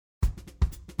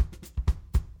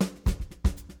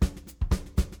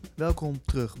Welkom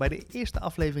terug bij de eerste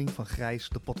aflevering van Grijs,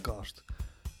 de podcast.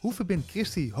 Hoe verbindt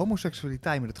Kristi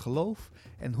homoseksualiteit met het geloof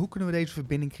en hoe kunnen we deze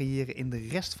verbinding creëren in de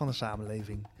rest van de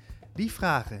samenleving? Die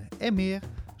vragen en meer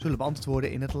zullen beantwoord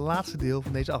worden in het laatste deel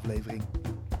van deze aflevering.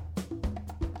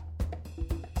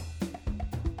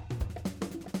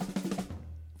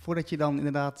 Voordat je dan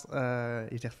inderdaad,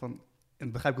 je zegt van, en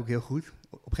dat begrijp ik ook heel goed, op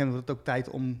een gegeven moment wordt het ook tijd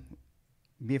om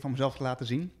meer van mezelf te laten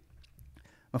zien.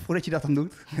 Maar voordat je dat dan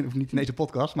doet, of niet in deze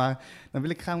podcast, maar dan wil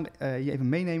ik gaan je even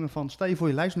meenemen van, stel je voor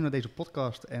je luistert naar deze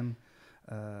podcast en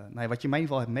wat je mij in ieder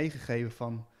geval hebt meegegeven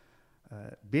van,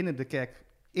 binnen de kerk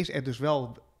is er dus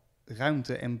wel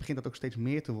ruimte en begint dat ook steeds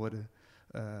meer te worden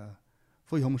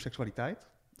voor je homoseksualiteit.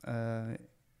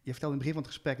 Je vertelde in het begin van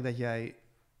het gesprek dat jij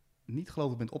niet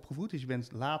gelovig bent opgevoed, dus je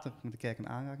bent later met de kerk in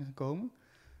aanraking gekomen.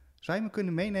 Zou je me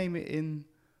kunnen meenemen in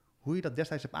hoe je dat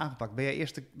destijds hebt aangepakt? Ben jij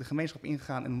eerst de gemeenschap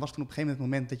ingegaan en was toen op een gegeven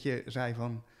moment het moment dat je zei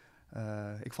van,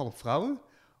 ik val op vrouwen?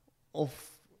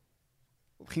 Of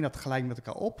ging dat gelijk met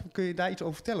elkaar op? Kun je daar iets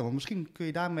over vertellen? Want misschien kun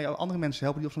je daarmee andere mensen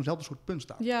helpen die op zo'nzelfde soort punt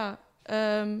staan. Ja,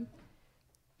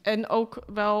 en ook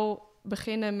wel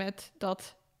beginnen met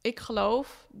dat ik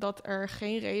geloof dat er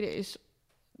geen reden is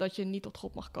dat je niet tot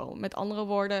God mag komen. Met andere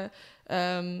woorden,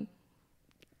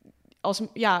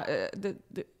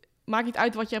 maakt niet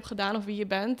uit wat je hebt gedaan of wie je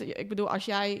bent. Ik bedoel, als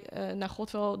jij naar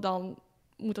God wil, dan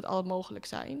moet het altijd mogelijk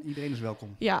zijn. Iedereen is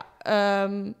welkom. Ja,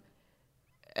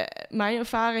 mijn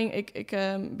ervaring, ik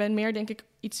ben meer denk ik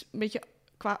iets een beetje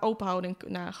qua openhouding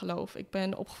naar geloof. Ik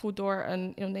ben opgevoed door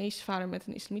een Indonesische vader met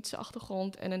een islamitische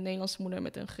achtergrond en een Nederlandse moeder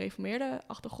met een gereformeerde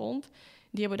achtergrond.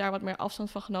 Die hebben daar wat meer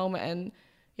afstand van genomen en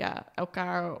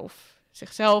elkaar of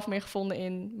zichzelf meer gevonden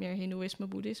in meer hindoeïsme,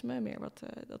 boeddhisme. Meer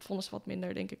dat vonden ze wat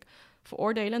minder, denk ik,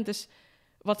 veroordelend. Dus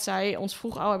wat zij ons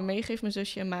vroeg al hebben meegegeven, mijn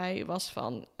zusje en mij, was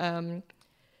van,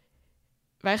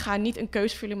 wij gaan niet een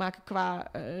keuze voor jullie maken qua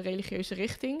religieuze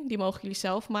richting. Die mogen jullie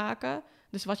zelf maken.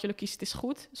 Dus wat jullie kiezen is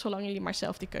goed, zolang jullie maar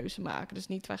zelf die keuze maken. Dus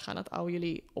niet, wij gaan het al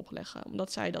jullie opleggen.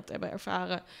 Omdat zij dat hebben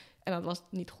ervaren en dat was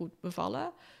niet goed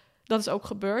bevallen. Dat is ook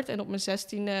gebeurd. En op mijn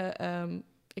 16e,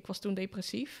 ik was toen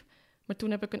depressief. Maar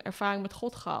toen heb ik een ervaring met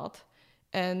God gehad.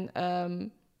 En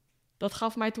dat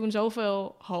gaf mij toen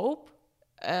zoveel hoop.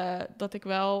 Dat ik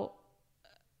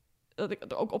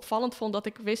het ook opvallend vond dat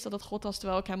ik wist dat het God was,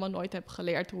 terwijl ik helemaal nooit heb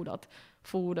geleerd hoe dat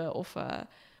voelde.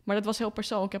 Maar dat was heel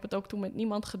persoonlijk. Ik heb het ook toen met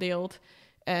niemand gedeeld.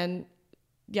 En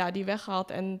die weg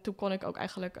gehad. En toen kon ik ook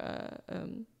eigenlijk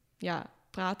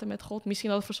praten met God. Misschien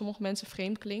dat het voor sommige mensen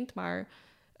vreemd klinkt, maar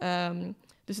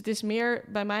dus het is meer,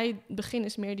 bij mij, het begin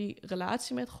is meer die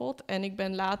relatie met God. En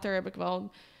heb ik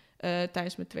wel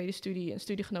tijdens mijn tweede studie een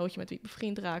studiegenootje met wie ik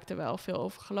bevriend raakte, wel veel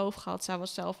over geloof gehad. Zij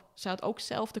had ook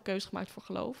zelf de keuze gemaakt voor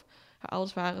geloof. Haar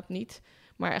ouders waren het niet.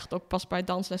 Maar echt ook pas bij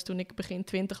dansles toen ik begin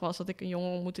 20 was, dat ik een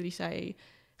jongen ontmoette die zei,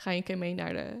 ga je een keer mee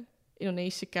naar de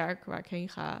Indonesische kerk waar ik heen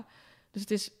ga. Dus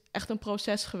het is echt een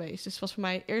proces geweest. Dus het was voor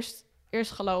mij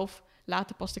eerst geloof,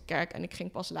 later pas de kerk. En ik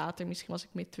ging pas later, misschien was ik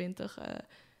mid-20,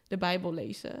 de Bijbel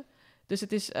lezen. Dus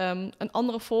het is een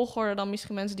andere volgorde dan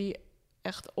misschien mensen die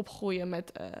echt opgroeien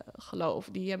met geloof.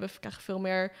 Die krijgen veel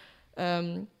meer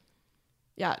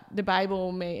de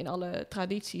Bijbel mee in alle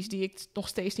tradities die ik nog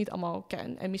steeds niet allemaal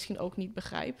ken en misschien ook niet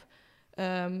begrijp.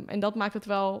 En dat maakt het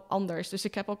wel anders. Dus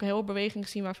ik heb ook een hele beweging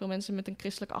gezien waar veel mensen met een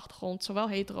christelijke achtergrond, zowel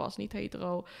hetero als niet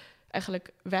hetero,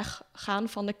 eigenlijk weggaan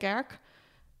van de kerk,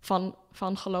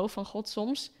 van geloof, van God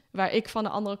soms, waar ik van de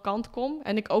andere kant kom.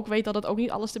 En ik ook weet dat het ook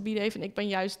niet alles te bieden heeft. En ik ben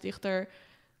juist dichter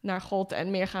naar God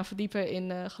en meer gaan verdiepen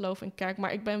in geloof en kerk.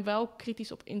 Maar ik ben wel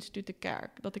kritisch op instituut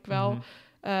kerk. Dat ik wel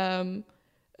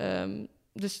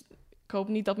dus ik hoop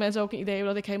niet dat mensen ook een idee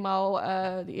hebben dat ik helemaal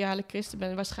de ideale christen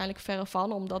ben. Waarschijnlijk verre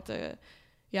van, omdat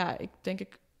ik denk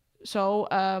ik zo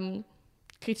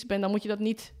kritisch ben. Dan moet je dat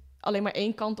niet alleen maar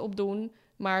één kant op doen,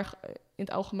 maar in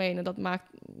het algemeen. En dat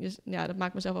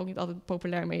maakt mezelf ook niet altijd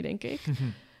populair mee, denk ik.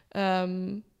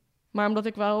 Maar omdat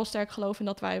ik wel sterk geloof in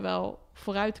dat wij wel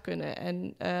vooruit kunnen.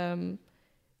 En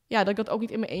dat ik dat ook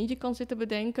niet in mijn eentje kan zitten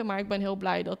bedenken. Maar ik ben heel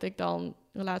blij dat ik dan een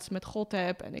relatie met God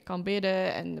heb en ik kan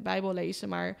bidden en de Bijbel lezen.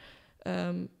 Maar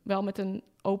wel met een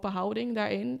open houding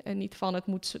daarin. En niet van het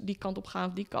moet die kant op gaan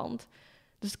of die kant.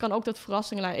 Dus het kan ook tot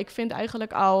verrassingen leiden. Ik vind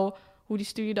eigenlijk al hoe die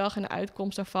studiedag en de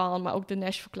uitkomst daarvan, maar ook de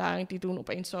Nash-verklaring die doen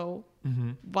opeens zo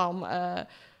bam,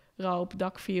 rauw op het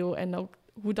dak viel. En ook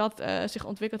hoe dat zich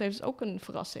ontwikkeld heeft, is ook een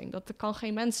verrassing. Dat kan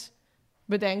geen mens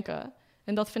bedenken.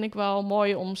 En dat vind ik wel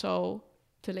mooi om zo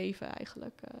te leven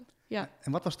eigenlijk.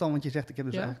 En wat was dan, want je zegt, ik heb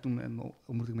dus eigenlijk toen een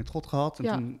ontmoeting met God gehad. En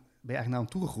toen ben je eigenlijk naar hem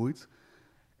toegegroeid.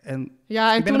 En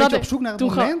ik ben een beetje op zoek naar het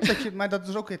moment, maar dat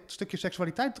is ook het stukje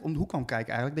seksualiteit om de hoek kwam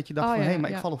kijken eigenlijk. Dat je dacht maar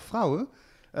ik val op vrouwen.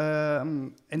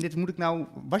 En dit moet ik nou...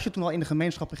 Was je toen al in de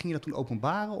gemeenschap en ging je dat toen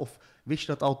openbaren? Of wist je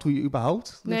dat al toen je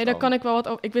überhaupt... Nee, daar kan ik wel wat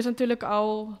over... Ik wist natuurlijk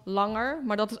al langer,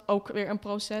 maar dat is ook weer een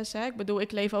proces. Hè? Ik bedoel,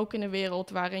 ik leef ook in een wereld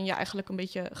waarin je eigenlijk een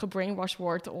beetje gebrainwashed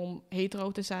wordt om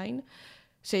hetero te zijn.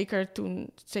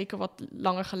 Zeker wat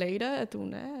langer geleden,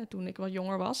 toen ik wat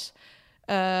jonger was.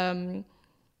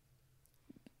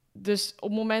 Dus op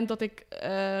het moment dat ik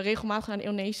regelmatig naar de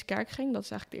Indonesische kerk ging... dat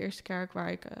is eigenlijk de eerste kerk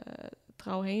waar ik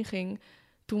trouw heen ging...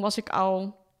 toen was ik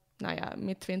al,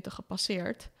 mid-20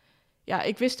 gepasseerd. Ja,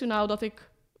 ik wist toen al dat ik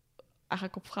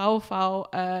eigenlijk op vrouwen val.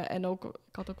 En ook,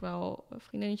 ik had ook wel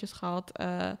vriendinnetjes gehad.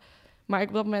 Maar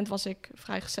op dat moment was ik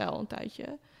vrijgezel een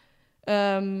tijdje.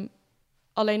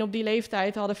 Alleen op die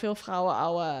leeftijd hadden veel vrouwen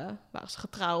al... waren ze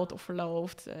getrouwd of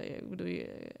verloofd.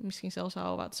 Misschien zelfs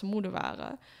al wat ze moeder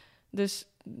waren. Dus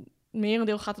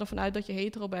merendeel gaat er ervan uit dat je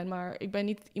hetero bent. Maar ik ben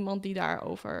niet iemand die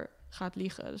daarover gaat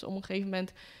liegen. Dus op een gegeven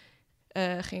moment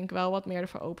ging ik wel wat meer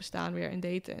ervoor openstaan weer en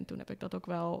daten. En toen heb ik dat ook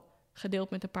wel gedeeld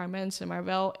met een paar mensen.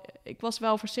 Maar ik was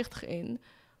wel voorzichtig in.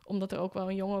 Omdat er ook wel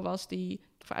een jongen was die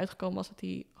ervoor uitgekomen was dat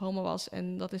hij homo was.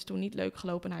 En dat is toen niet leuk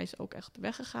gelopen. En hij is ook echt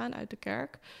weggegaan uit de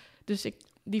kerk. Dus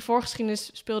die voorgeschiedenis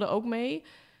speelde ook mee.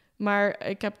 Maar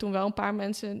ik heb toen wel een paar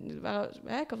mensen...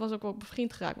 ik was ook wel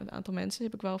bevriend geraakt met een aantal mensen.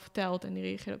 Dat heb ik wel verteld en die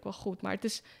reageerden ook wel goed. Maar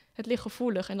het ligt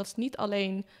gevoelig. En dat is niet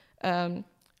alleen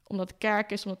omdat het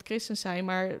kerk is, omdat het christen zijn...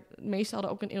 maar de meesten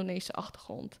hadden ook een Indonesische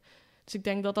achtergrond. Dus ik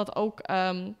denk dat dat ook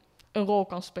een rol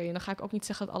kan spelen. Dan ga ik ook niet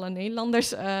zeggen dat alle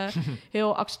Nederlanders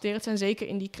heel accepterend zijn. Zeker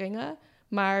in die kringen.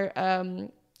 Maar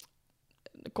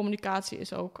de communicatie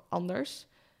is ook anders...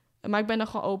 Maar ik ben daar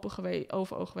gewoon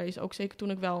over geweest. Ook zeker toen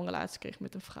ik wel een relatie kreeg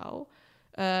met een vrouw.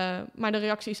 Maar de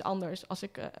reactie is anders.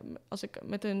 Als ik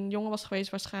met een jongen was geweest...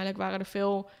 waarschijnlijk waren er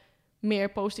veel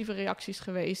meer positieve reacties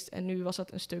geweest. En nu was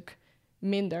dat een stuk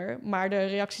minder. Maar de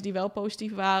reacties die wel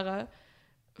positief waren...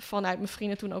 vanuit mijn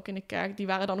vrienden toen ook in de kerk... die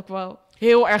waren dan ook wel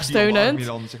heel erg steunend. Die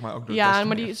dan, zeg maar, ook door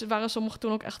maar die waren sommigen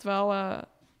toen ook echt wel...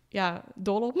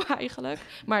 dol op me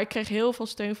eigenlijk. Maar ik kreeg heel veel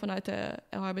steun vanuit de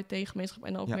LHBT-gemeenschap...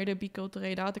 en ook meer de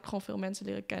biculturele. Daar had ik gewoon veel mensen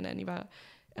leren kennen... en die waren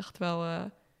echt wel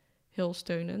heel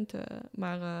steunend.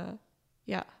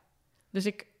 Dus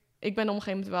ik ben op een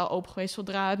gegeven moment wel open geweest...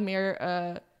 zodra het meer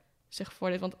zich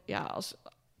voordeed. Want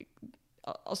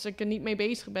als ik er niet mee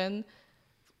bezig ben...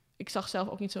 ik zag zelf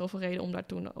ook niet zoveel reden om daar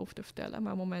toen over te vertellen.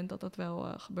 Maar op het moment dat dat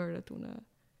wel gebeurde, toen...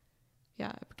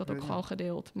 heb ik dat ook gewoon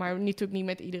gedeeld. Maar natuurlijk niet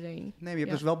met iedereen. Nee, maar je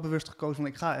hebt dus wel bewust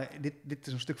gekozen van... dit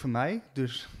is een stuk van mij,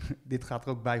 dus dit gaat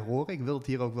er ook bij horen. Ik wil het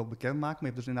hier ook wel bekend maken. Maar je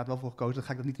hebt dus inderdaad wel voor gekozen... dan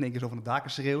ga ik dat niet in één keer zo van de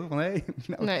daken schreeuwen. Van,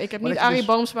 nee, ik heb niet Arie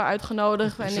Boomsma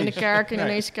uitgenodigd... en in de kerk, in de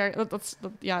Indonesische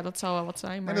kerk. Dat zou wel wat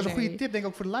zijn. Maar dat is een goede tip, denk ik,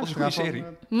 ook voor de luisteraar. Was een goede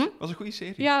serie. Was een goede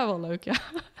serie. Ja, wel leuk, ja.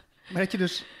 Maar dat je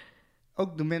dus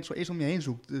ook de mensen eerst om je heen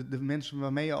zoekt. De mensen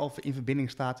waarmee je al in verbinding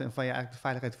staat... en van je eigenlijk de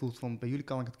veiligheid voelt van... bij jullie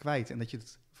kan ik het kwijt. En dat je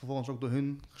het vervolgens ook door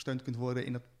hun gesteund kunt worden...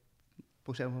 in dat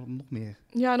proces nog meer.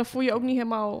 Ja, dan voel je ook niet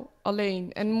helemaal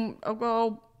alleen. En ook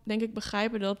wel, denk ik,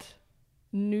 begrijpen dat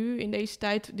nu in deze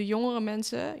tijd... de jongere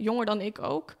mensen, jonger dan ik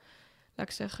ook... laat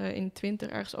ik zeggen in 20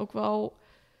 ergens ook wel...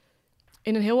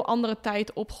 in een heel andere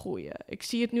tijd opgroeien. Ik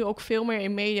zie het nu ook veel meer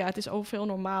in media. Het is ook veel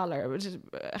normaler. Dus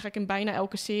eigenlijk in bijna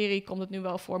elke serie komt het nu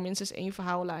wel voor... minstens 1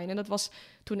 verhaallijn. En dat was,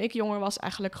 toen ik jonger was,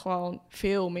 eigenlijk gewoon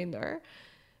veel minder...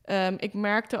 ik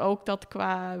merkte ook dat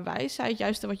qua wijsheid...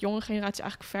 juist de wat jonge generatie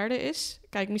eigenlijk verder is.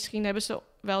 Kijk, misschien hebben ze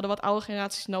wel de wat oude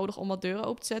generaties nodig... om wat deuren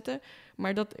open te zetten.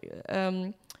 Maar dat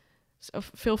is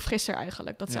veel frisser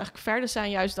eigenlijk. Dat ze eigenlijk verder zijn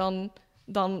juist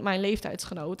dan mijn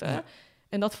leeftijdsgenoten. Ja.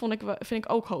 En dat vind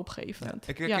ik ook hoopgevend.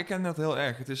 Ja, ik ken dat heel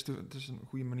erg. Het is een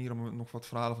goede manier om nog wat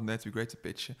verhalen van Dare to be Great te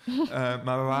pitchen.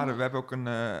 Maar we hebben ook een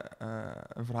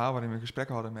verhaal waarin we een gesprek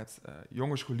hadden... met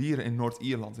jonge scholieren in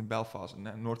Noord-Ierland, in Belfast.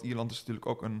 En Noord-Ierland is natuurlijk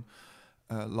ook een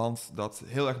land dat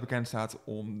heel erg bekend staat...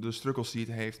 om de struggles die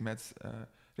het heeft met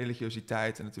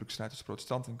religiositeit... en natuurlijk strijd tussen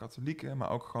protestanten en katholieken... maar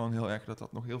ook gewoon heel erg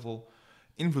dat nog heel veel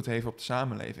invloed heeft op de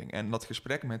samenleving. En dat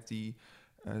gesprek met die...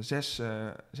 6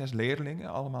 leerlingen,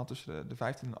 allemaal tussen de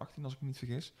 15 en 18, als ik me niet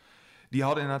vergis. Die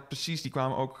hadden inderdaad precies, die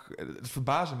kwamen ook... Het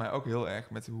verbaasde mij ook heel erg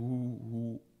met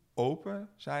hoe open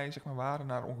zij, zeg maar, waren...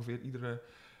 naar ongeveer iedere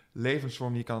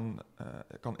levensvorm die je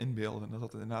kan inbeelden.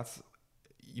 Dat inderdaad...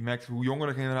 Je merkt hoe jonger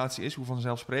de generatie is, hoe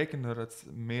vanzelfsprekender het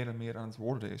meer en meer aan het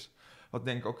worden is. Wat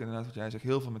denk ik ook inderdaad, wat jij zegt,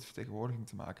 heel veel met vertegenwoordiging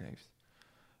te maken heeft.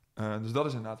 Dus dat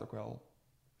is inderdaad ook wel...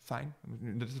 fijn.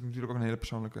 Dat is natuurlijk ook een hele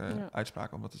persoonlijke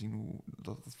uitspraak... om dat te zien hoe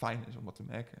dat het fijn is om dat te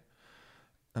merken.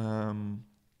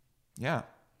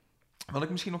 Wat ik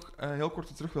misschien nog heel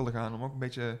kort terug wilde gaan... om ook een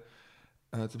beetje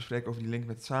te bespreken over die link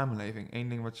met de samenleving. Eén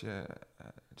ding wat je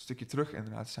een stukje terug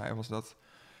inderdaad zei... was dat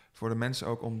voor de mensen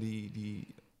ook om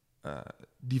die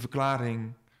die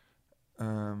verklaring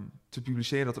te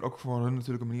publiceren, dat er ook voor hun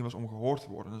natuurlijk een manier was om gehoord te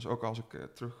worden. Dus ook als ik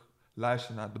terug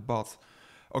luister naar het debat,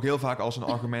 ook heel vaak als een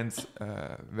argument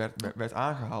werd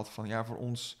aangehaald van ja, voor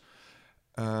ons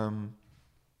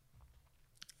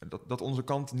dat onze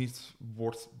kant niet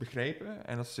wordt begrepen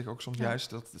en dat zich ook soms juist,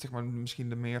 dat zeg maar misschien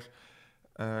de meer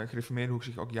gereformeerde hoek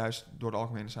zich ook juist door de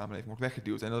algemene samenleving wordt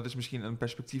weggeduwd. En dat is misschien een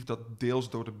perspectief dat deels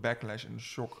door de backlash en de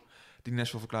shock die de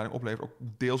Nashville-verklaring oplevert, ook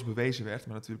deels bewezen werd,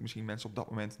 maar natuurlijk misschien mensen op dat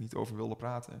moment niet over wilden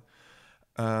praten.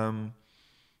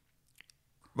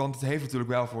 Want het heeft natuurlijk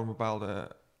wel voor een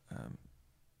bepaalde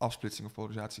afsplitsing of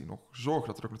polarisatie nog gezorgd,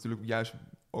 dat er ook natuurlijk juist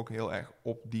ook heel erg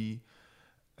op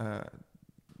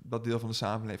dat deel van de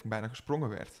samenleving bijna gesprongen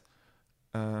werd.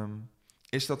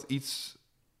 Is dat iets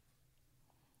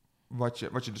wat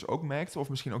je dus ook merkte, of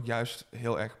misschien ook juist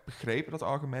heel erg begrepen, dat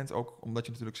argument, ook omdat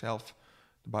je natuurlijk zelf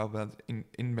de Bijbel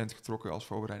in bent getrokken als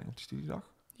voorbereiding op die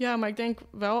studiedag? Ja, maar ik denk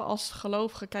wel als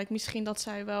gelovige, kijk, misschien dat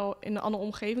zij wel in een andere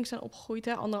omgeving zijn opgegroeid,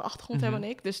 andere achtergrond hebben dan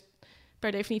ik, dus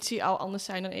per definitie al anders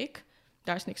zijn dan ik.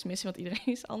 Daar is niks mis in, want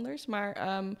iedereen is anders.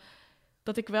 Maar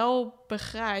dat ik wel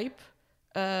begrijp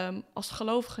als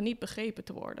gelovige niet begrepen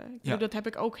te worden. Ik bedoel, dat heb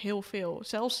ik ook heel veel.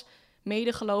 Zelfs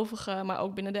medegelovigen, maar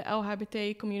ook binnen de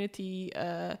LHBT-community.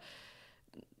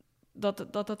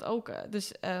 Dat ook.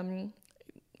 Dus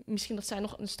misschien dat zij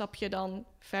nog een stapje dan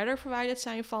verder verwijderd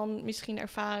zijn van misschien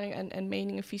ervaring en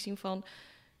mening en visie van een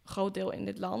groot deel in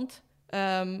dit land.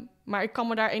 Maar ik kan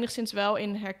me daar enigszins wel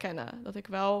in herkennen. Dat ik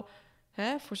wel,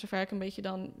 voor zover ik een beetje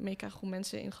dan meekrijg hoe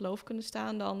mensen in geloof kunnen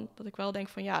staan, dan dat ik wel denk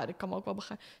van ja, dat kan me ook wel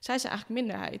begrijpen. Zij zijn eigenlijk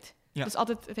minderheid. Ja.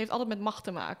 Het heeft altijd met macht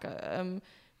te maken.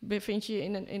 Bevind je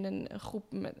in een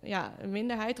groep met een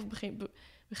minderheid of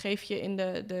begeef je in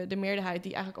de meerderheid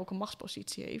die eigenlijk ook een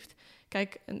machtspositie heeft.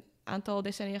 Kijk, een aantal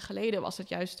decennia geleden was het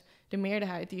juist de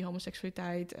meerderheid die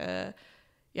homoseksualiteit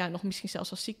nog misschien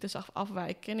zelfs als ziekte zag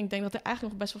afwijken. En ik denk dat er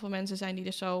eigenlijk nog best wel veel mensen zijn die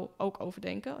er zo ook over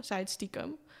denken, zij het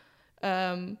stiekem.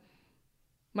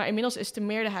 Maar inmiddels is de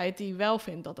meerderheid die wel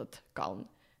vindt dat het kan.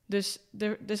 Dus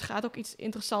er gaat ook iets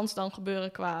interessants dan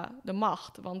gebeuren qua de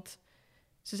macht, want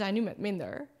ze zijn nu met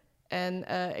minder. En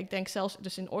ik denk zelfs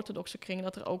dus in orthodoxe kringen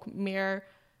dat er ook meer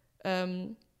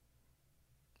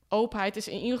openheid is.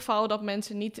 In ieder geval dat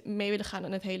mensen niet mee willen gaan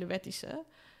in het hele wettische.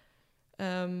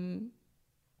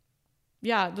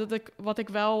 Wat ik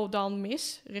wel dan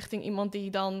mis, richting iemand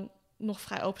die dan nog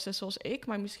vrij open staat zoals ik,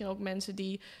 maar misschien ook mensen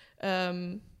die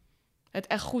het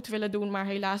echt goed willen doen, maar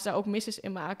helaas daar ook misses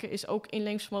in maken, is ook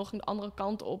inlevingsvermogen de andere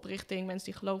kant op richting mensen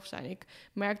die geloof zijn. Ik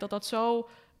merk dat zo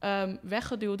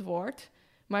weggeduwd wordt.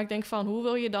 Maar ik denk van, hoe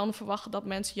wil je dan verwachten dat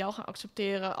mensen jou gaan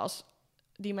accepteren als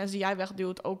die mensen die jij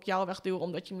wegduwt ook jou wegduwen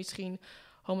omdat je misschien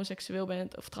homoseksueel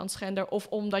bent of transgender, of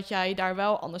omdat jij daar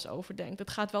wel anders over denkt. Het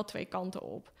gaat wel twee kanten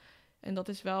op. En dat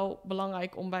is wel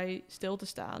belangrijk om bij stil te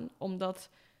staan, omdat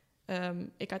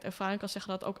ik uit ervaring kan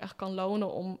zeggen dat het ook echt kan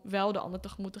lonen om wel de ander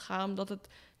tegemoet te gaan, omdat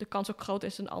de kans ook groter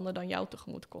is dat een ander dan jou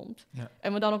tegemoet komt. Ja.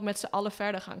 En we dan ook met z'n allen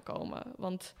verder gaan komen.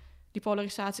 Want die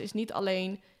polarisatie is niet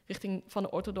alleen richting van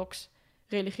de orthodox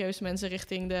religieuze mensen,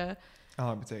 richting de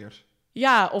LHBT'ers.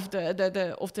 Ja, of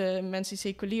de mensen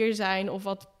die seculier zijn of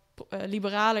wat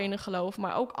liberaler in hun geloof,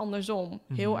 maar ook andersom.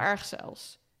 Heel erg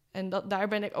zelfs. En daar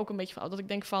ben ik ook een beetje van, dat ik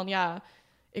denk van, ja,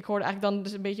 ik hoorde eigenlijk dan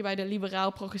dus een beetje bij de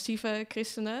liberaal-progressieve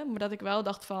christenen, maar dat ik wel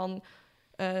dacht van,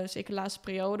 zeker de laatste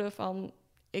periode, van,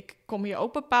 ik kom hier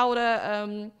ook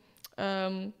bepaalde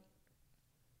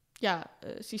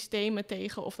systemen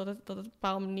tegen, of dat het op een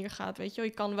bepaalde manier gaat, weet je. Je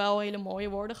kan wel hele mooie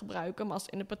woorden gebruiken, maar als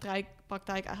in de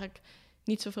praktijk eigenlijk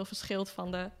niet zoveel verschilt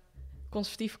van de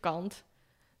conservatieve kant,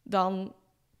 dan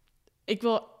ik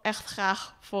wil echt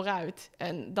graag vooruit.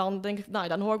 En dan denk ik, nou,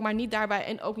 dan hoor ik maar niet daarbij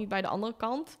en ook niet bij de andere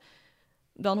kant.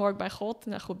 Dan hoor ik bij God.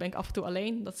 Nou goed, ben ik af en toe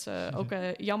alleen. Dat is ook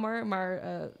jammer, maar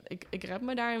ik red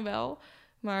me daarin wel.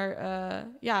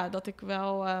 Maar dat ik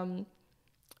wel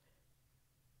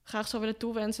graag zou willen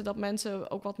toewensen dat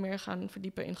mensen ook wat meer gaan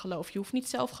verdiepen in geloof. Je hoeft niet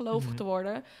zelf gelovig te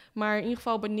worden, maar in ieder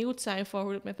geval benieuwd zijn voor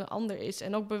hoe het met een ander is.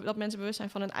 En ook dat mensen bewust zijn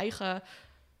van hun eigen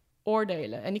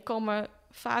oordelen. En die komen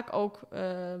vaak ook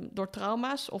door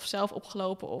trauma's of zelf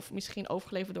opgelopen of misschien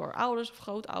overgeleverd door ouders of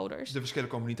grootouders. De verschillen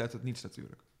komen niet uit het niets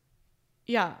natuurlijk.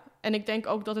 Ja, en ik denk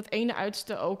ook dat het ene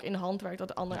uiterste ook in de hand werkt dat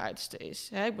het andere uiterste is.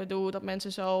 Hè? Ik bedoel dat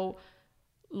mensen zo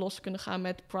los kunnen gaan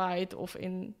met Pride of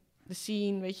in de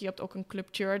scene. Weet je hebt ook een Club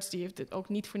Church, die heeft het ook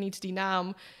niet voor niets die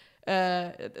naam.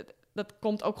 Dat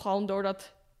komt ook gewoon door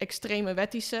dat extreme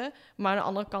wettische. Maar aan de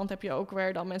andere kant heb je ook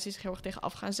weer dan mensen die zich heel erg tegen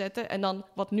af gaan zetten. En dan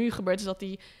wat nu gebeurt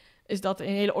is dat in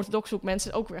een hele orthodoxe hoek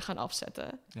mensen ook weer gaan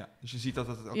afzetten. Ja, dus je ziet dat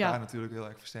het elkaar natuurlijk heel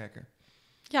erg versterken.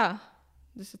 Ja,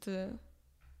 dus het...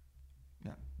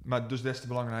 Maar dus des te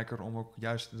belangrijker om ook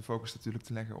juist de focus natuurlijk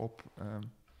te leggen op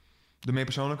de meer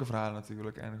persoonlijke verhalen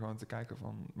natuurlijk. En gewoon te kijken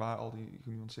van waar al die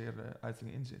genuanceerde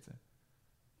uitingen in zitten.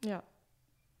 Ja.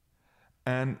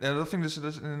 En dat vind ik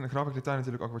dus een grappig detail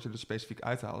natuurlijk ook wat je er specifiek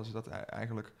uithaalt. Is dat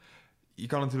eigenlijk... Je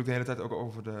kan natuurlijk de hele tijd ook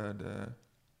over de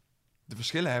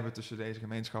verschillen hebben tussen deze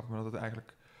gemeenschappen. Maar dat het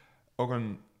eigenlijk ook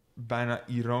een bijna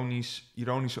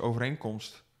ironische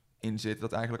overeenkomst in zit.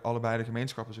 Dat eigenlijk allebei de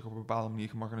gemeenschappen zich op een bepaalde manier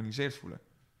gemarginaliseerd voelen.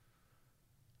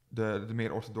 De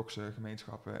meer orthodoxe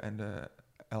gemeenschappen en de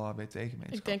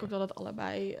LHBT-gemeenschappen. Ik denk ook dat het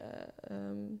allebei,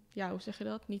 hoe zeg je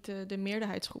dat? Niet de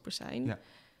meerderheidsgroepen zijn. Ja.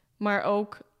 Maar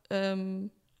ook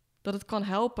dat het kan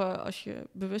helpen als je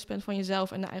bewust bent van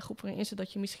jezelf en de eigen groep waarin je zit,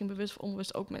 dat je misschien bewust of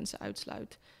onbewust ook mensen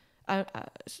uitsluit.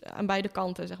 Aan beide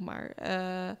kanten, zeg maar.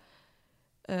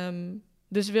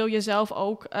 Dus wil je zelf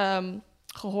ook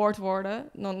gehoord worden,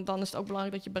 dan is het ook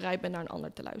belangrijk dat je bereid bent naar een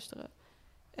ander te luisteren.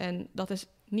 En dat is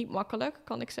niet makkelijk,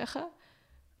 kan ik zeggen.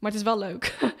 Maar het is wel leuk.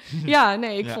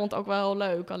 Ik vond het ook wel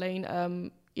leuk. Alleen,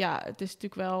 het is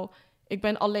natuurlijk wel... Ik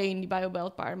ben alleen die Bijbel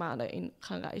een paar maanden in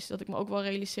gaan reizen. Dat ik me ook wel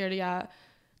realiseerde,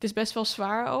 het is best wel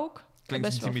zwaar ook. Klinkt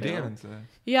best intimiderend.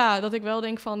 Ja, dat ik wel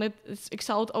denk van... ik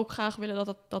zou het ook graag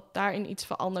willen dat daarin iets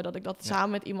verandert. Dat ik dat samen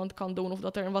met iemand kan doen. Of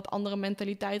dat er een wat andere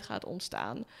mentaliteit gaat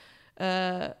ontstaan.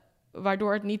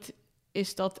 Waardoor het niet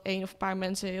is dat één of een paar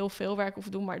mensen heel veel werk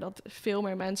hoeven doen... maar dat veel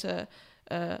meer mensen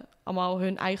allemaal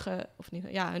hun eigen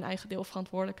deel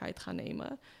verantwoordelijkheid gaan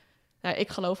nemen. Ik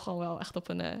geloof gewoon wel echt op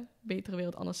een betere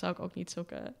wereld. Anders zou ik ook niet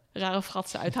zulke rare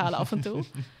fratsen uithalen af en toe.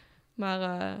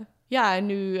 Maar en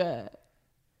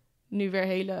nu weer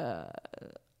hele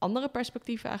andere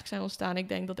perspectieven eigenlijk zijn ontstaan. Ik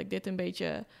denk dat ik dit een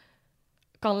beetje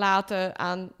kan laten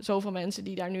aan zoveel mensen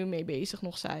die daar nu mee bezig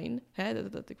nog zijn.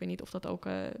 Ik weet niet of dat ook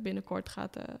binnenkort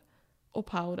gaat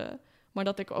ophouden. Maar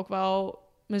dat ik ook wel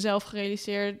mezelf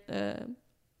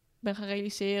ben gaan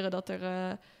realiseren dat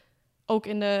er ook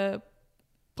in de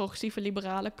progressieve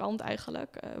liberale kant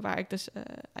eigenlijk, waar ik dus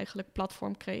eigenlijk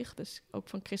platform kreeg, dus ook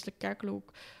van christelijk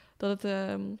kerkelijk, dat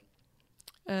het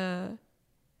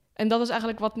en dat is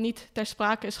eigenlijk wat niet ter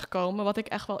sprake is gekomen, wat ik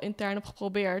echt wel intern heb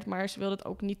geprobeerd, maar ze wilden het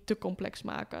ook niet te complex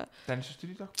maken. Tijdens de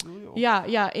studiedag bedoel je? Of?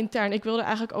 Ja, intern. Ik wilde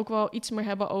eigenlijk ook wel iets meer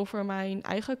hebben over mijn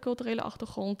eigen culturele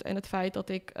achtergrond en het feit dat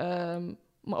ik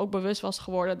me ook bewust was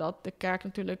geworden dat de kerk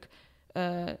natuurlijk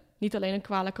niet alleen een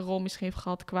kwalijke rol misschien heeft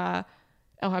gehad qua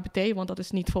LHBT, want dat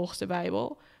is niet volgens de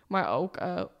Bijbel, maar ook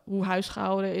hoe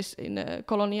huisgehouden is in de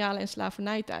koloniale en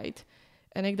slavernijtijd.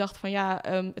 En ik dacht van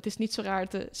het is niet zo raar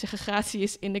dat de segregatie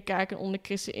is in de kerk en onder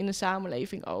christen in de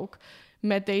samenleving ook,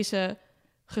 met deze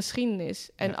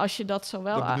geschiedenis. En als je dat zo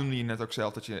wel... Dat benoemde je net ook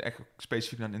zelf, dat je echt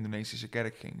specifiek naar een Indonesische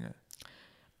kerk ging.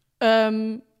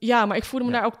 Maar ik voelde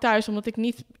me daar ook thuis, omdat ik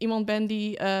niet iemand ben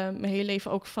die mijn hele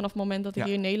leven, ook vanaf het moment dat ik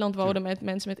hier in Nederland woonde, met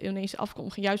mensen met Indonesische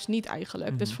afkomst, juist niet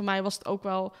eigenlijk. Mm-hmm. Dus voor mij was het ook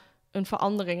wel een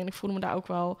verandering en ik voelde me daar ook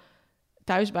wel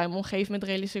thuis bij. Maar op een gegeven moment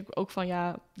realiseerde ik ook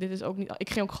van, dit is ook niet... Ik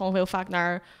ging ook gewoon heel vaak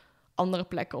naar andere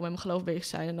plekken om met mijn geloof bezig te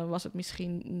zijn. En dan was het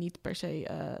misschien niet per se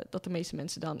dat de meeste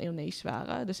mensen dan Indonesisch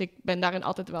waren. Dus ik ben daarin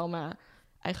altijd wel mijn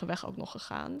eigen weg ook nog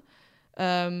gegaan.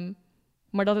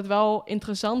 Maar dat het wel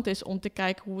interessant is om te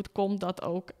kijken hoe het komt dat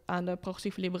ook aan de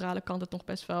progressieve liberale kant het nog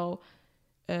best wel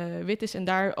wit is. En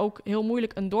daar ook heel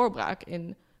moeilijk een doorbraak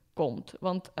in komt.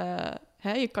 Want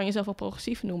je kan jezelf wel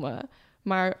progressief noemen.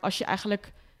 Maar als je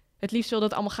eigenlijk het liefst wil dat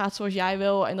het allemaal gaat zoals jij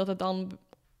wil en dat het dan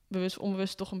bewust of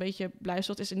onbewust toch een beetje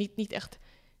blijft, is er niet echt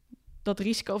dat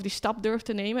risico of die stap durft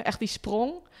te nemen, echt die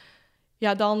sprong,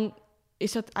 dan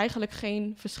is het eigenlijk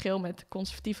geen verschil met de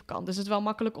conservatieve kant. Dus het is wel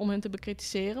makkelijk om hun te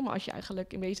bekritiseren, maar als je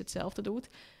eigenlijk in wezen hetzelfde doet,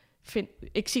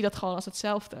 ik zie dat gewoon als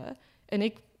hetzelfde. En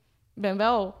ik ben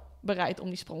wel bereid om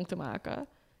die sprong te maken.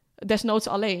 Desnoods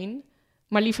alleen,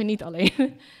 maar liever niet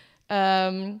alleen.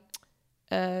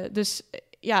 Dus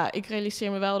ik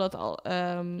realiseer me wel dat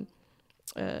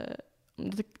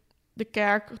omdat de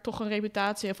kerk toch een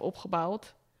reputatie heeft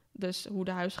opgebouwd. Dus hoe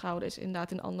de huisgehouden is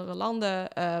inderdaad in andere landen.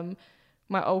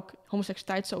 Maar ook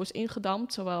homoseksualiteit zo is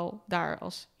ingedampt, zowel daar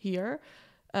als hier.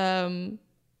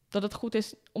 Dat het goed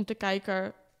is om te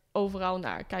kijken overal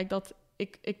naar. Kijk,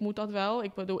 ik moet dat wel.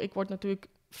 Ik bedoel, ik word natuurlijk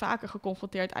vaker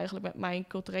geconfronteerd eigenlijk met mijn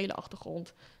culturele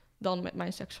achtergrond dan met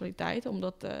mijn seksualiteit,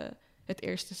 omdat het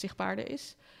eerste zichtbaarder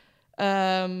is.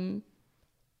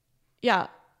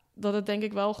 Dat het denk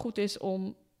ik wel goed is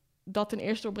om dat ten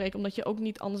eerste doorbreken, omdat je ook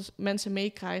niet anders mensen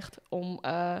meekrijgt om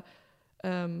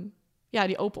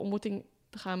die open ontmoeting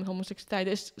te gaan met homoseksualiteit.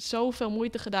 Er is zoveel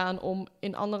moeite gedaan om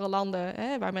in andere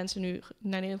landen, waar mensen nu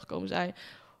naar Nederland gekomen zijn,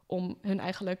 om hun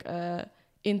eigenlijk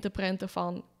in te prenten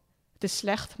van het is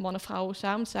slecht mannen en vrouwen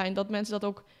samen zijn, dat mensen dat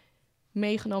ook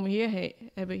meegenomen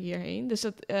hierheen. Dus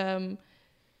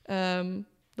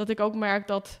dat ik ook merk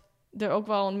dat er ook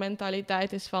wel een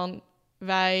mentaliteit is van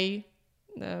wij,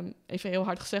 even heel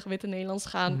hard gezegd, witte Nederlands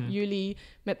gaan jullie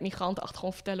met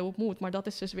migrantenachtergrond vertellen hoe het moet. Maar dat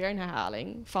is dus weer een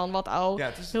herhaling van wat al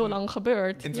heel lang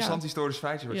gebeurt. Interessant historisch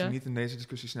feitje, wat je niet in deze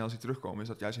discussie snel ziet terugkomen, is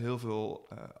dat juist heel veel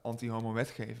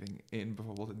anti-homo-wetgeving in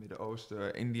bijvoorbeeld het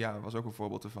Midden-Oosten, India was ook een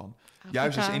voorbeeld ervan, Afrika,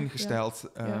 juist is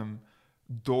ingesteld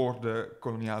door de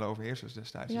koloniale overheersers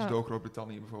destijds. Dus door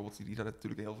Groot-Brittannië bijvoorbeeld, die dat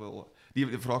natuurlijk heel veel...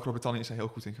 vooral Groot-Brittannië is er heel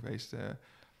goed in geweest,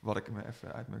 wat ik me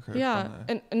even uit mijn geheugen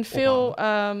kan en veel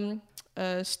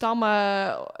stammen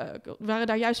waren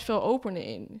daar juist veel opener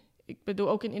in. Ik bedoel,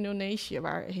 ook in Indonesië,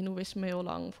 waar Hindoeïsme heel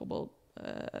lang bijvoorbeeld...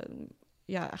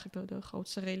 eigenlijk de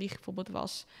grootste religie bijvoorbeeld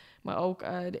was. Maar ook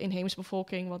de inheemse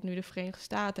bevolking, wat nu de Verenigde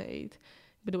Staten heet.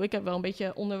 Ik bedoel, ik heb wel een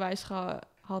beetje onderwijs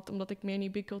gehad, omdat ik meer in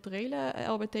die biculturele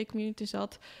LBT-community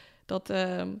zat. Dat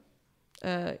de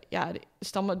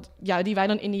stammen, die wij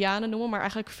dan Indianen noemen, maar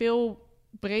eigenlijk veel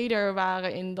breder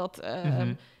waren in dat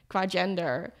qua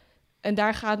gender. En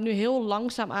daar gaat nu heel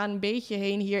langzaamaan een beetje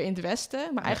heen hier in het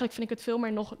Westen. Maar eigenlijk vind ik het veel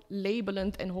meer nog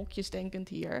labelend en hokjesdenkend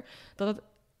hier. Dat het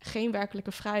geen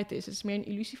werkelijke vrijheid is. Het is meer een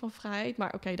illusie van vrijheid.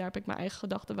 Maar oké, daar heb ik mijn eigen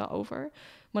gedachten wel over.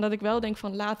 Maar dat ik wel denk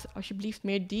van laat alsjeblieft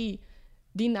meer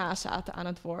die nazaten aan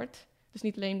het woord. Dus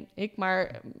niet alleen ik,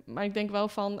 maar ik denk wel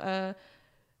van...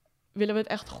 willen we het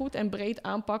echt goed en breed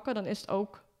aanpakken, dan is het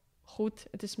ook goed.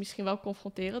 Het is misschien wel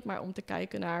confronterend, maar om te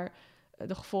kijken naar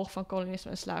de gevolgen van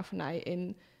kolonisme en slavernij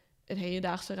in het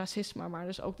hedendaagse racisme, maar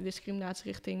dus ook de discriminatie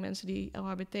richting mensen die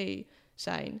LHBT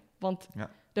zijn. Want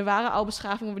er waren al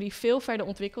beschavingen die veel verder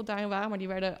ontwikkeld daarin waren, maar die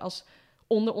werden als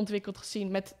onderontwikkeld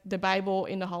gezien met de Bijbel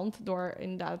in de hand door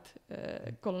inderdaad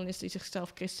kolonisten die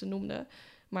zichzelf christen noemden,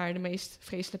 maar de meest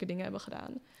vreselijke dingen hebben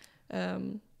gedaan.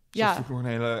 Dat voegt nog een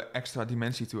hele extra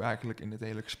dimensie toe eigenlijk in het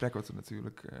hele gesprek wat er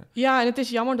natuurlijk... Ja, en het is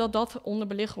jammer dat dat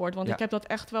onderbelicht wordt. Want ik heb dat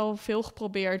echt wel veel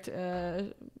geprobeerd...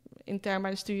 intern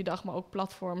bij de studiedag, maar ook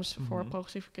platforms voor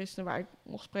progressieve christenen waar ik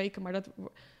mocht spreken. Maar dat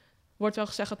wordt wel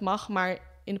gezegd, het mag. Maar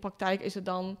in de praktijk is het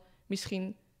dan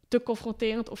misschien te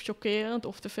confronterend of chockerend...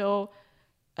 of te veel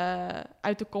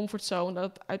uit de comfortzone dat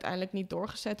het uiteindelijk niet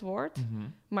doorgezet wordt.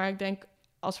 Maar ik denk,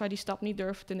 als wij die stap niet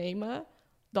durven te nemen...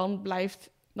 dan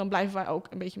blijven wij ook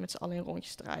een beetje met z'n allen in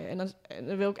rondjes draaien. En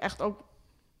dan wil ik echt ook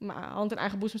mijn hand in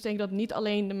eigen boezem steken... dat niet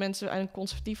alleen de mensen aan een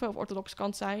conservatieve of orthodoxe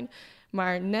kant zijn...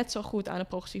 maar net zo goed aan de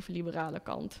progressieve liberale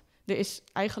kant. Er is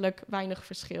eigenlijk weinig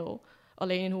verschil.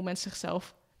 Alleen in hoe mensen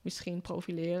zichzelf misschien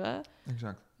profileren.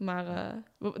 Exact. Maar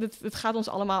het gaat ons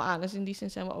allemaal aan. Dus in die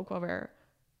zin zijn we ook wel weer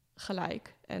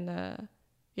gelijk. En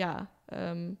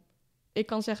ik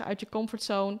kan zeggen, uit je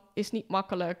comfortzone is niet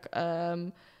makkelijk...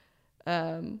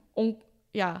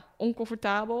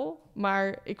 oncomfortabel.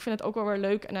 Maar ik vind het ook wel weer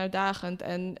leuk en uitdagend.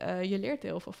 En je leert er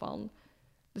heel veel van.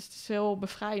 Dus het is heel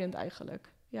bevrijdend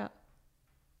eigenlijk. Ja.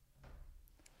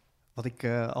 Wat ik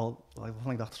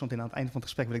waarvan ik dacht, stond aan het einde van het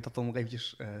gesprek wil ik dat dan nog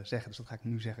eventjes zeggen. Dus dat ga ik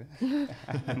nu zeggen.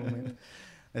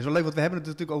 Het is wel leuk, want we hebben het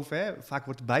natuurlijk over... Hè, vaak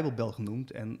wordt de Bijbelbelt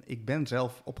genoemd. En ik ben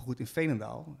zelf opgegroeid in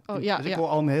Veenendaal. Dus ik hoor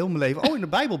al heel mijn leven... in de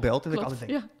Bijbelbelt. En ik altijd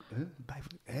denk...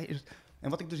 En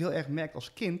wat ik dus heel erg merkte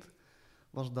als kind...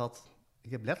 was dat...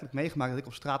 Ik heb letterlijk meegemaakt dat ik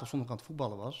op straat of zondag aan het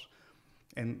voetballen was.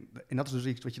 En dat is dus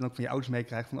iets wat je dan ook van je ouders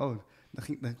meekrijgt. Van,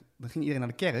 dan ging iedereen naar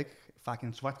de kerk. Vaak in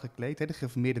het zwart gekleed. Hè, de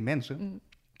gereformeerde mensen.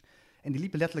 En die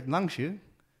liepen letterlijk langs je...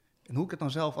 En hoe ik het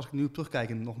dan zelf, als ik nu op terugkijk...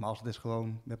 en nogmaals, dat is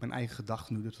gewoon met mijn eigen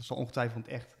gedachten nu... dus dat zal ongetwijfeld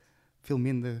echt veel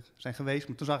minder zijn geweest.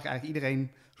 Maar toen zag ik eigenlijk iedereen...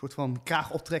 een soort van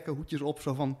kraag optrekken, hoedjes op...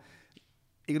 zo van,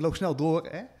 ik loop snel door.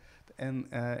 Hè? En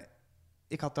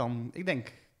ik had dan, ik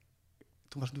denk...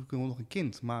 Toen was ik natuurlijk nog een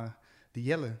kind... maar de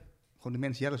Jelle, gewoon de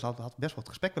mens Jelle... had best wel het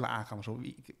gesprek willen aangaan. Maar zo.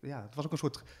 Het was ook een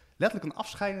soort... letterlijk een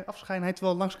afscheidenheid...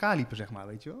 terwijl langs elkaar liepen, zeg maar,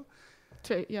 weet je wel.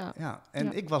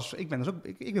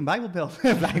 Ik ben Bijbelbelt,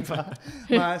 blijkbaar.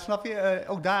 Maar snap je,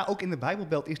 ook in de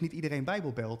Bijbelbelt is niet iedereen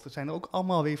Bijbelbelt. Er zijn er ook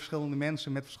allemaal weer verschillende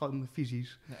mensen met verschillende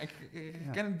visies. Ja, ik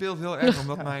ken het beeld heel erg,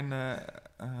 omdat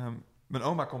mijn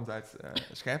oma komt uit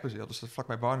Scherpenzeel, dus dat is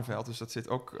vlakbij Barneveld. Dus dat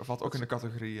valt ook in de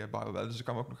categorie Bijbelbelt. Dus ik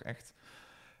kan ook nog echt...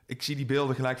 Ik zie die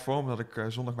beelden gelijk voor me, dat ik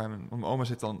zondag bij mijn oma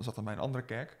zat dan bij een andere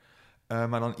kerk.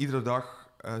 Maar dan iedere dag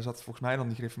zat volgens mij dan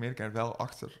die gereformeerde kerk wel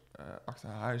achter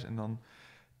haar huis. En dan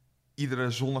iedere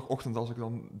zondagochtend als ik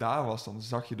dan daar was, dan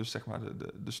zag je dus zeg maar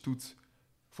de stoet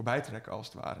voorbij trekken als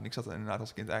het ware. En ik zat er inderdaad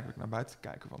als kind eigenlijk naar buiten te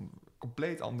kijken van een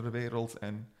compleet andere wereld.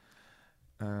 En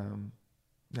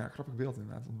grappig beeld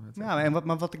inderdaad.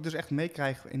 Maar wat ik dus echt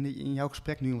meekrijg in jouw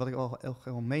gesprek nu, en wat ik al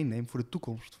heel meeneem voor de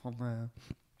toekomst, van,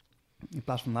 in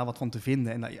plaats van daar wat van te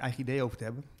vinden en daar je eigen idee over te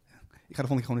hebben. Ik ga de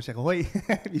volgende keer gewoon eens zeggen,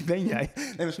 hoi, wie ben jij?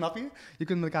 Nee, maar snap je? Je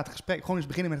kunt met elkaar het gesprek, gewoon eens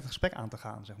beginnen met het gesprek aan te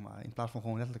gaan, zeg maar. In plaats van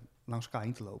gewoon letterlijk langs elkaar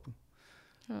heen te lopen.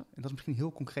 Ja. En dat is misschien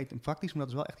heel concreet en praktisch, maar dat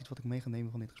is wel echt iets wat ik mee ga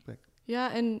nemen van dit gesprek.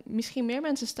 Ja, en misschien meer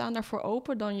mensen staan daarvoor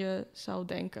open dan je zou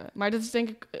denken. Maar dat is denk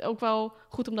ik ook wel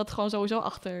goed om dat gewoon sowieso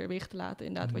achterwege te laten,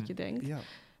 inderdaad, wat je denkt. Ja.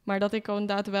 Maar dat ik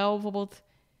inderdaad wel bijvoorbeeld...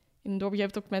 In een dorp, je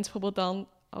hebt ook mensen bijvoorbeeld dan...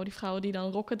 die vrouwen die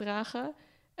dan rokken dragen...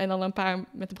 En dan een paar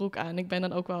met de broek aan. Ik ben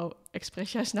dan ook wel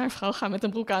expres juist naar een vrouw gaan met een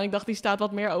broek aan. Ik dacht, die staat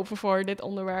wat meer open voor dit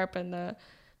onderwerp. En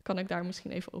kan ik daar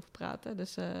misschien even over praten.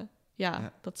 Dus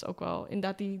dat is ook wel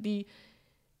inderdaad die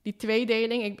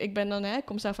tweedeling. Ik ben dan, ik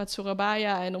kom zelf uit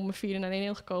Surabaya en om mijn 4e naar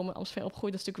Nederland gekomen. Amsterdam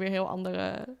opgegroeid, dat is natuurlijk weer een heel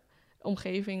andere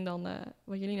omgeving dan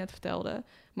wat jullie net vertelden.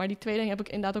 Maar die tweedeling heb ik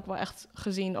inderdaad ook wel echt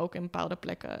gezien, ook in bepaalde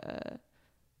plekken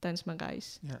tijdens mijn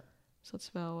reis. Ja. Dus dat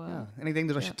is wel... En ik denk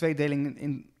dus als je tweedeling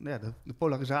in de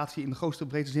polarisatie in de grootste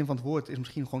breedste zin van het woord is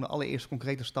misschien gewoon de allereerste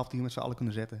concrete stap die we met z'n allen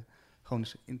kunnen zetten. Gewoon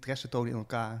eens interesse tonen in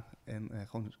elkaar en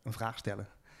gewoon een vraag stellen.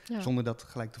 Ja. Zonder dat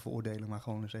gelijk te veroordelen, maar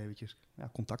gewoon eens eventjes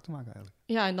contact te maken eigenlijk.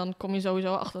 Ja, en dan kom je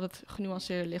sowieso achter dat het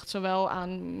genuanceerd ligt. Zowel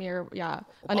aan meer,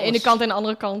 aan de ene kant en de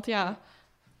andere kant, Ja,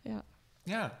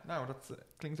 nou, dat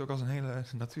klinkt ook als een hele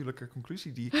natuurlijke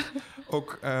conclusie die ik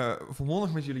ook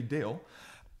volmondig met jullie deel.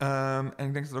 En ik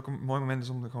denk dat het ook een mooi moment is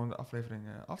om gewoon de aflevering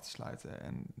af te sluiten.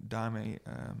 En daarmee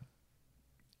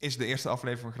is de eerste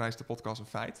aflevering van Grijs de podcast een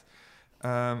feit.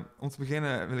 Om te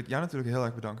beginnen wil ik jou natuurlijk heel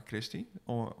erg bedanken, Kristi.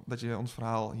 Dat je ons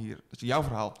verhaal hier... Dat je jouw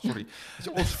verhaal, sorry. Dat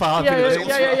je ons verhaal... Ja.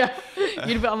 Jullie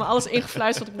hebben allemaal alles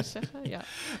ingefluisterd wat ik moest zeggen. Ja.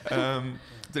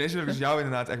 Ten eerste wil ik dus jou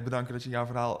inderdaad echt bedanken dat je jouw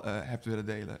verhaal hebt willen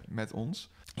delen met ons.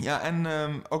 Ja, en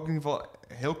ook in ieder geval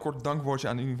heel kort dankwoordje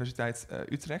aan de Universiteit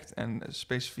Utrecht en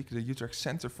specifiek de Utrecht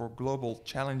Center for Global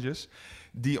Challenges,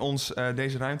 die ons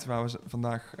deze ruimte waar we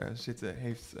vandaag zitten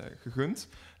heeft gegund.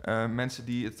 Mensen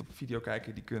die het op video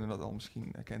kijken, die kunnen dat al misschien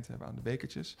herkend hebben aan de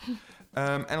bekertjes.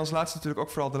 En als laatste natuurlijk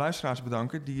ook vooral de luisteraars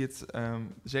bedanken, die het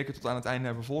zeker tot aan het einde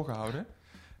hebben volgehouden.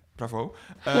 Bravo.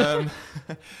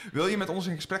 Wil je met ons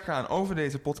in gesprek gaan over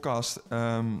deze podcast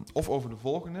of over de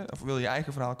volgende, of wil je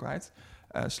eigen verhaal kwijt?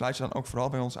 Sluit je dan ook vooral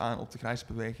bij ons aan op de Grijze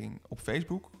Beweging op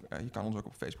Facebook. Je kan ons ook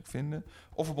op Facebook vinden.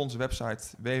 Of op onze website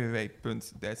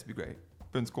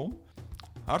www.datetobegrey.com.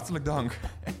 Hartelijk dank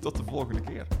en tot de volgende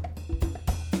keer.